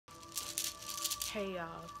Hey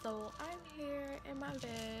y'all, so I'm here in my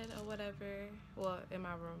bed or whatever, well, in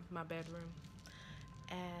my room, my bedroom,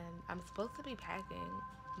 and I'm supposed to be packing,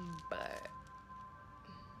 but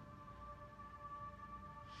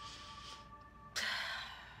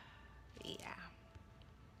yeah,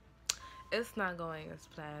 it's not going as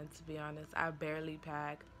planned, to be honest. I barely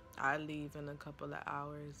pack. I leave in a couple of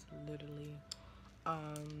hours, literally.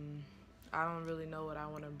 I don't really know what I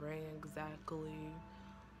want to bring exactly.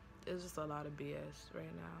 It's just a lot of BS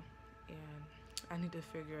right now, and I need to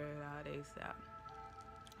figure it out ASAP.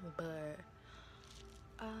 But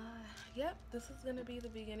yep, this is gonna be the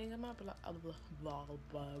beginning of my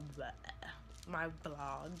my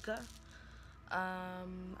blog.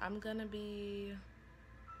 I'm gonna be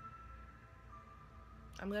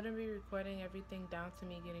recording everything down to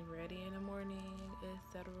me getting ready in the morning,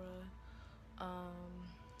 etc.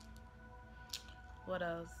 What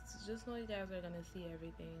else? Just know you guys are gonna see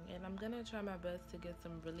everything, and I'm gonna try my best to get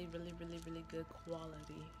some really good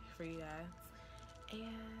quality for you guys,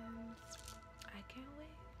 and I can't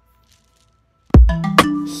wait.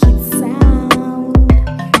 Hit sound.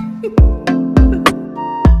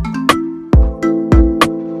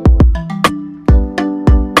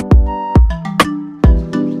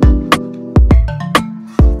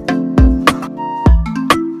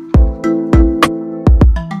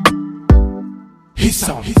 Hit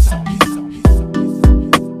sound, hit sound, hit sound, hit sound.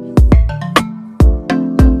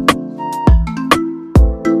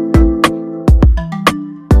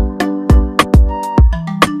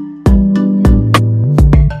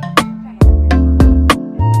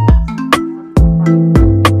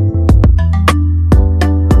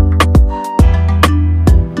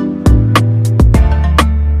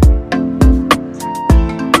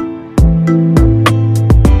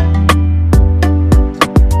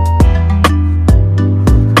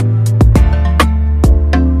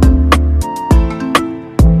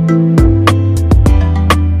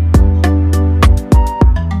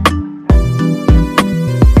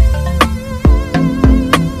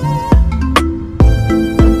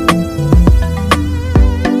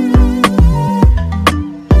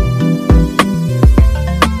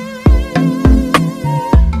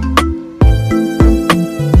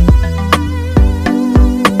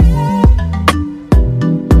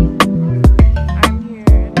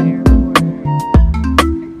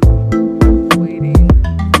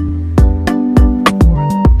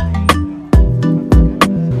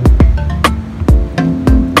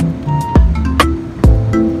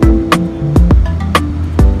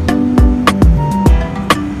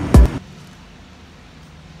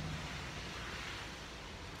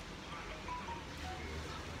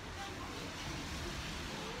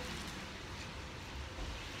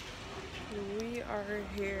 We are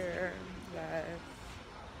here, guys.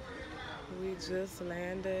 We just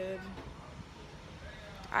landed.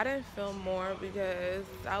 I didn't film more because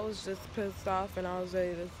I was just pissed off and I was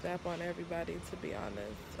ready to snap on everybody, to be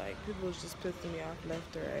honest. Like, people was just pissing me off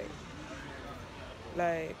left or right.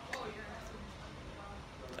 Like,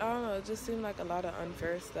 I don't know, it just seemed like a lot of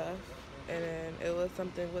unfair stuff. And then it was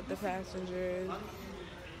something with the passengers,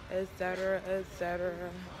 etc., etc.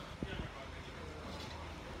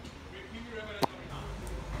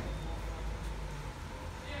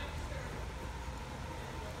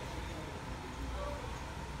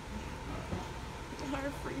 Our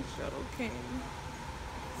free shuttle came.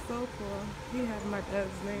 So cool. He had my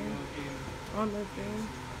dad's name on the thing.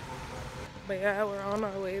 But yeah, we're on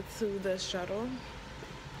our way to the shuttle.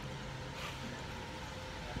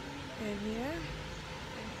 And yeah.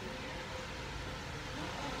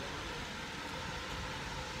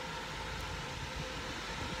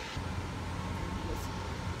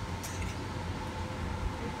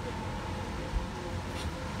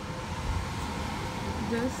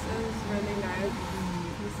 This is really nice.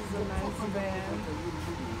 This is a nice band.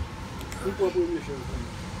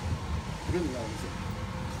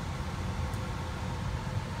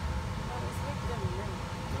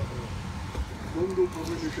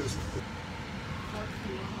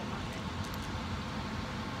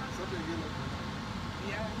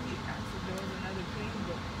 Yeah, he actually doing another thing,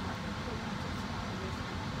 but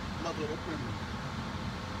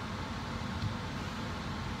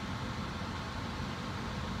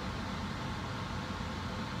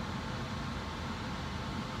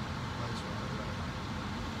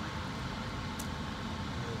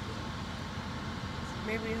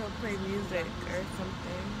maybe he'll play music or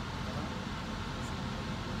something.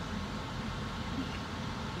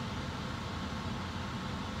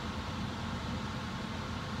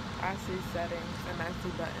 I see settings and I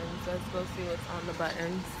see buttons. Let's go see what's on the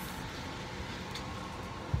buttons.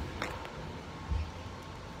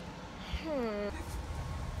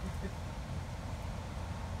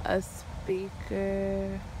 a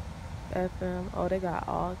speaker, FM. Oh, they got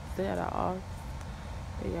aux. They got an aux.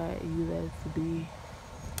 They got USB.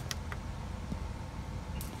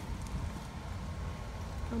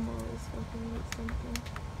 I'm always fucking with something.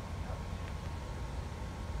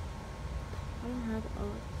 I don't have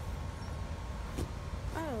aux.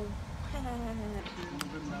 Oh.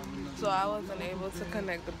 So I wasn't able to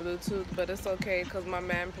connect the Bluetooth, but it's okay because my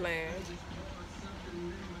man playing.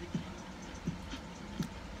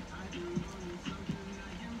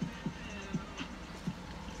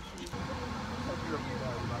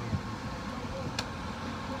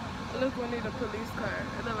 Look, we need a police car.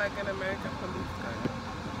 It look like an American police car.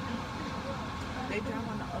 They drive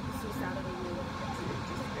on the opposite side of the road.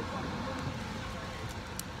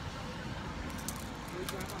 We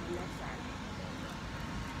drive on the left side.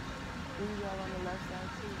 We drive on the left side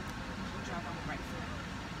too. We drive on the right side.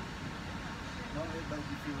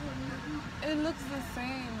 It looks the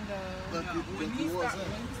same though. No, when you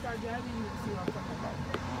start driving, you see what I'm talking about.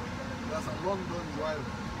 That's a long done drive.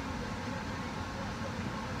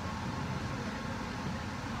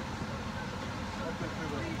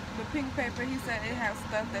 The pink paper, he said it has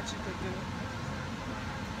stuff that you could do.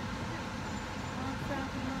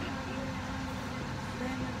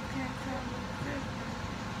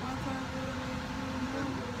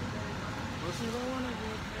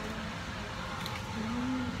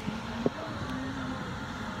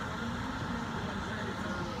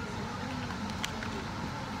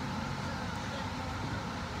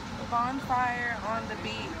 Bonfire on the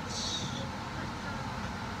beach.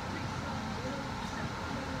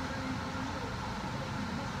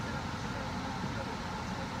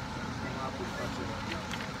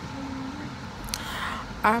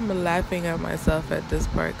 I'm laughing at myself at this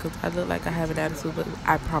part because I look like I have an attitude, but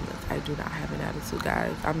I promise I do not have an attitude,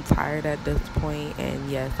 guys. I'm tired at this point, and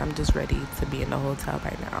yes, I'm just ready to be in the hotel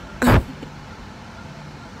by now.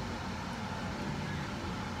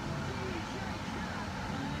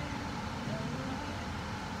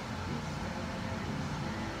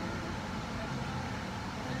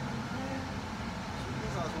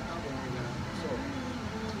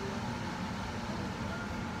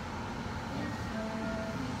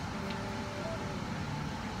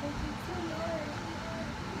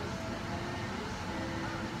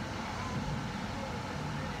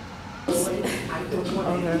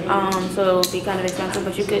 So it'll be kind of expensive,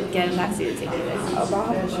 but you could get a taxi to take you there.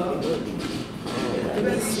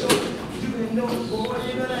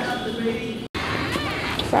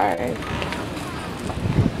 Sorry.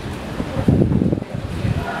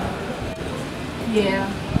 Yeah.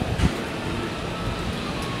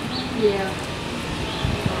 Yeah.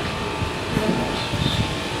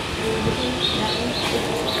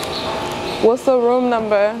 What's the room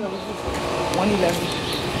number? 111.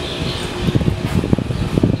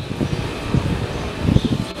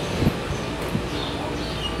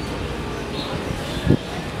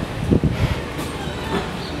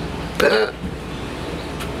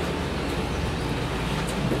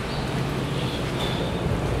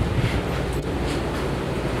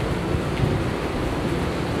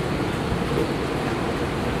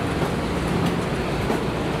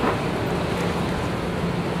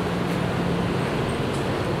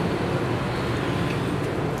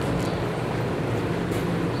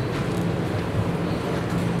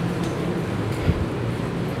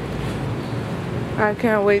 I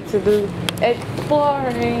can't wait to do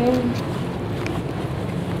exploring.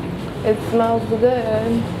 It smells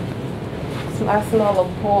good. I smell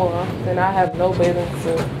a pool, and I have no bathing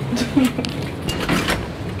suit.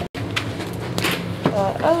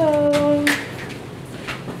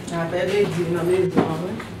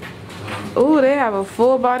 Ooh, they have a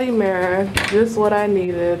full body mirror. Just what I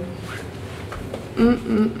needed.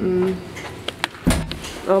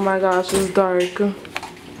 Oh my gosh, it's dark.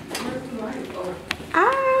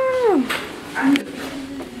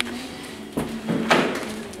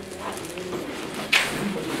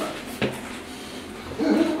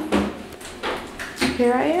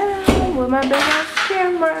 Here I am with my big ass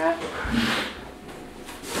camera.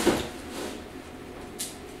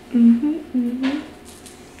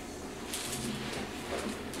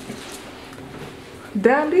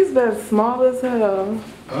 Damn, these beds small as hell.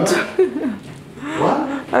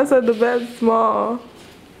 What? I said the bed's small.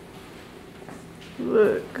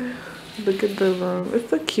 Look at the room.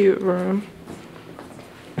 It's a cute room.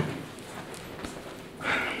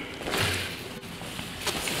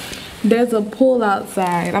 There's a pool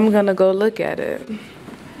outside. I'm gonna go look at it.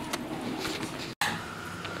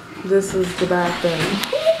 This is the bathroom.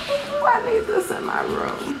 I need this in my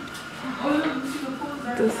room.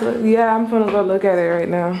 Yeah, I'm gonna go look at it right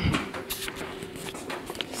now.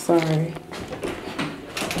 Sorry.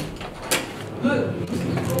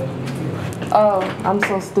 Oh, I'm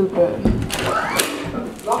so stupid.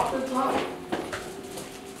 Lock the top.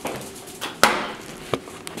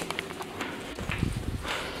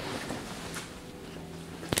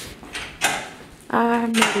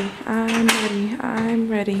 I'm ready. I'm ready. I'm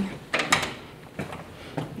ready.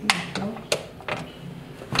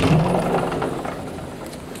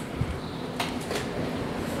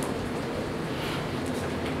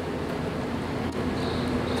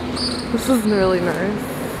 This is really nice.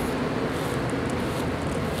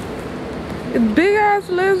 Big ass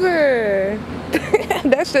lizard.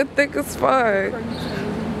 That shit thick as fuck.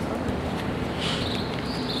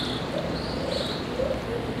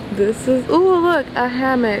 This is, ooh, look, a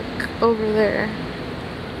hammock over there.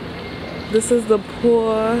 This is the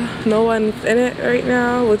pool. No one's in it right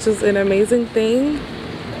now, which is an amazing thing.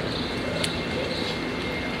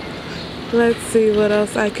 Let's see what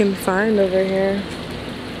else I can find over here.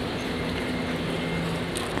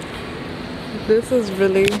 This is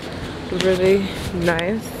really, really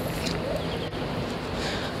nice.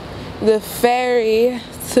 The ferry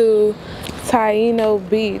to Taino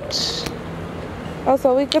Beach. Oh,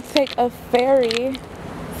 so we could take a ferry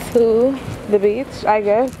to the beach, I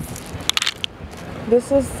guess.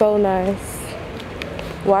 This is so nice.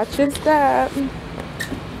 Watch your step.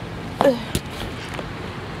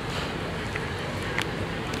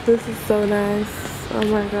 This is so nice. Oh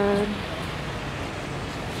my god.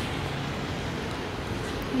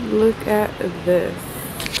 Look at this.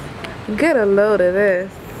 Get a load of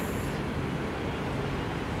this.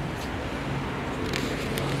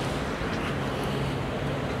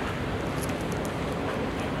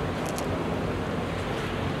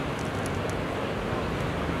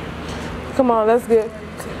 Come on, let's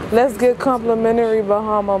get complimentary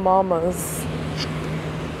Bahama Mamas.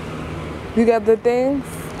 You got the things?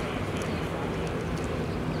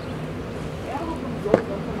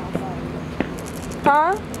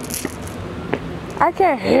 Huh? I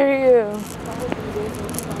can't hear you.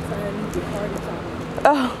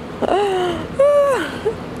 Oh.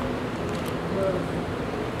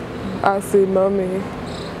 I see mommy.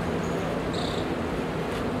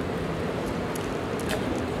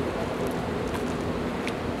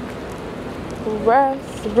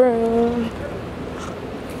 Restroom.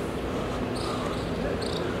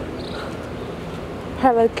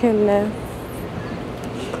 Pelican nest.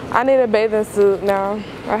 I need a bathing suit now.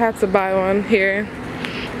 I have to buy one here.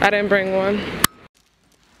 I didn't bring one.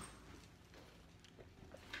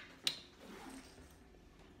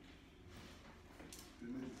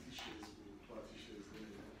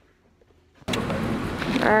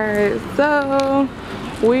 Alright, so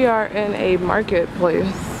we are in a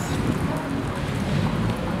marketplace.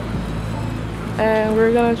 And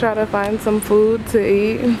we're gonna try to find some food to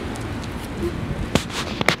eat.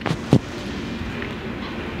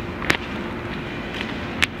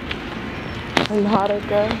 And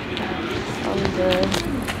Nautica. I'm good.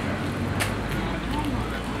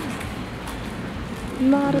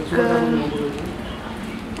 Nautica.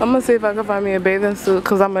 I'm gonna see if I can find me a bathing suit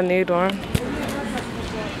because I'm gonna need one.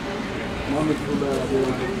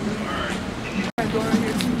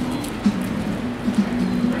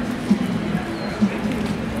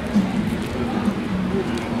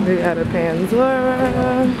 We got a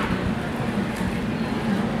Pandora.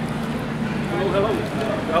 Hello.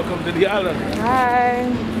 Welcome to the island. Hi.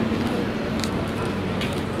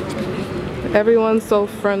 Everyone's so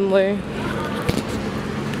friendly.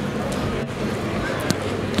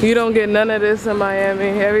 You don't get none of this in Miami.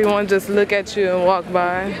 Everyone just look at you and walk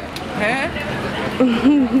by.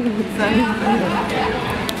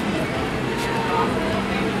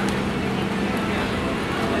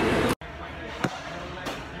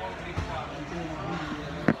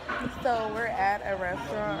 So we're at a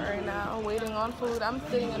restaurant right now, waiting on food. I'm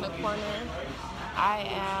sitting in the corner. I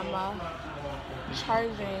am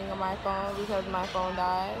charging my phone because my phone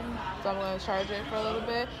died. So I'm gonna charge it for a little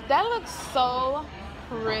bit. That looks so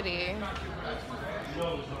pretty.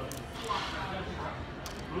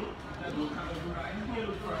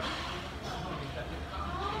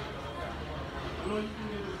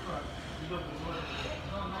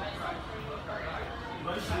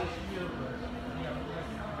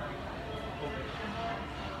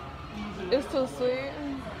 It's too sweet.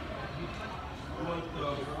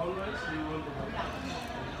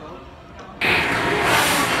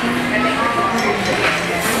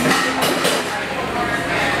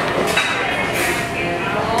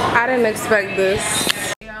 I didn't expect this.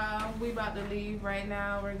 Y'all, we about to leave right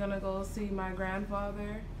now. We're gonna go see my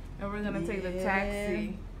grandfather and we're gonna take the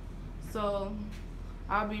taxi. So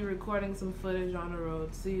I'll be recording some footage on the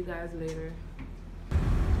road. See you guys later.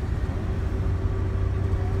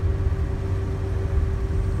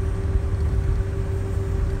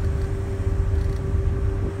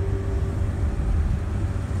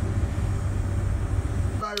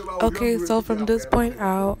 Okay, so from this point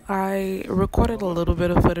out, I recorded a little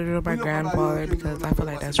bit of footage of my grandfather because I feel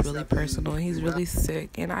like that's really personal. He's really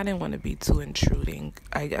sick, and I didn't want to be too intruding,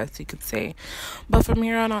 I guess you could say. But from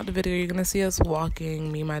here on out the video, you're going to see us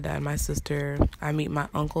walking, me, my dad, my sister. I meet my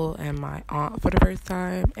uncle and my aunt for the first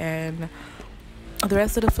time, and the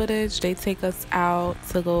rest of the footage, they take us out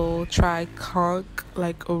to go try conch,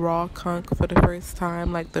 like a raw conch for the first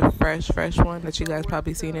time, like the fresh one that you guys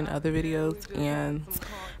probably seen in other videos, and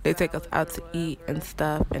they take us out to eat and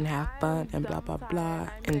stuff and have fun and blah blah blah.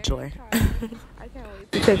 Enjoy. I can't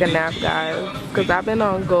wait to take a nap, guys, because I've been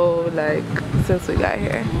on go like since we got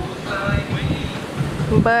here,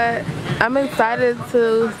 but I'm excited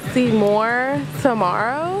to see more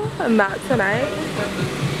tomorrow, not tonight.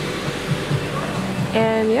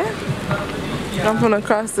 And yeah, I'm gonna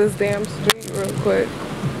cross this damn street real quick.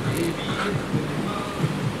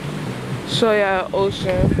 Show y'all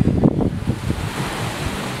ocean.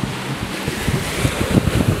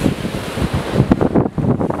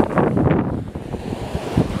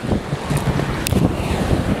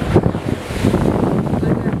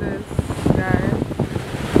 Look at this, guys.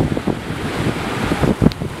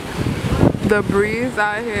 The breeze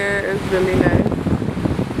out here is really nice.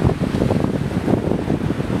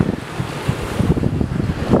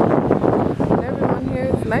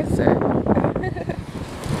 Nicer. Call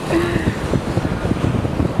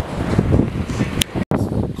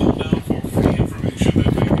now for free information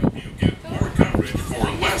that may help you get more coverage for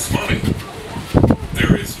less money.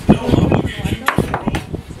 There is no obligation to enroll,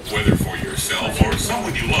 whether for yourself or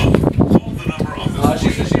someone you love. Call the number on the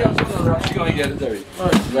She's going to get it dirty.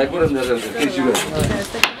 Like, put him there in case you go.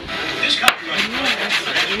 This copyright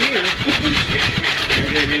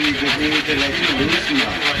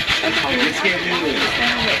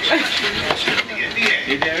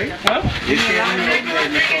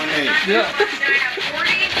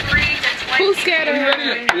Who's scared of her?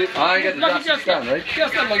 I ain't got the taxi stand, right?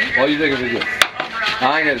 Oh, you take a video. I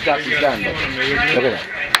ain't got the taxi stand, though. Look at that.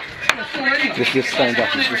 This stand up.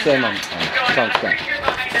 It's the same on sound stand.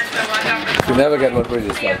 You never get one for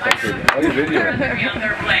this stuff. What are you videoing?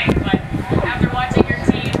 After watching your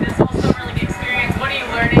team, this whole summer league experience, what are you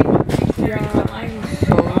learning? Yeah, I'm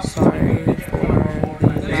so sorry for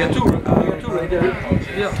You get two right there.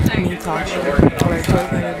 Yeah. me talking. When I told you the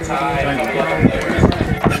video,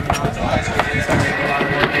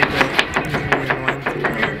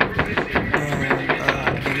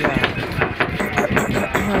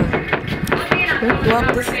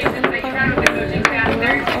 well, this is the end of part 1.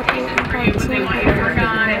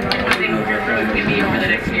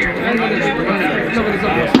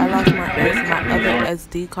 I lost my other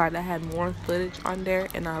SD card that had more footage on there,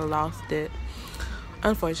 and I lost it,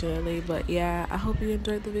 unfortunately. But yeah, I hope you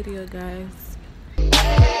enjoyed the video, guys.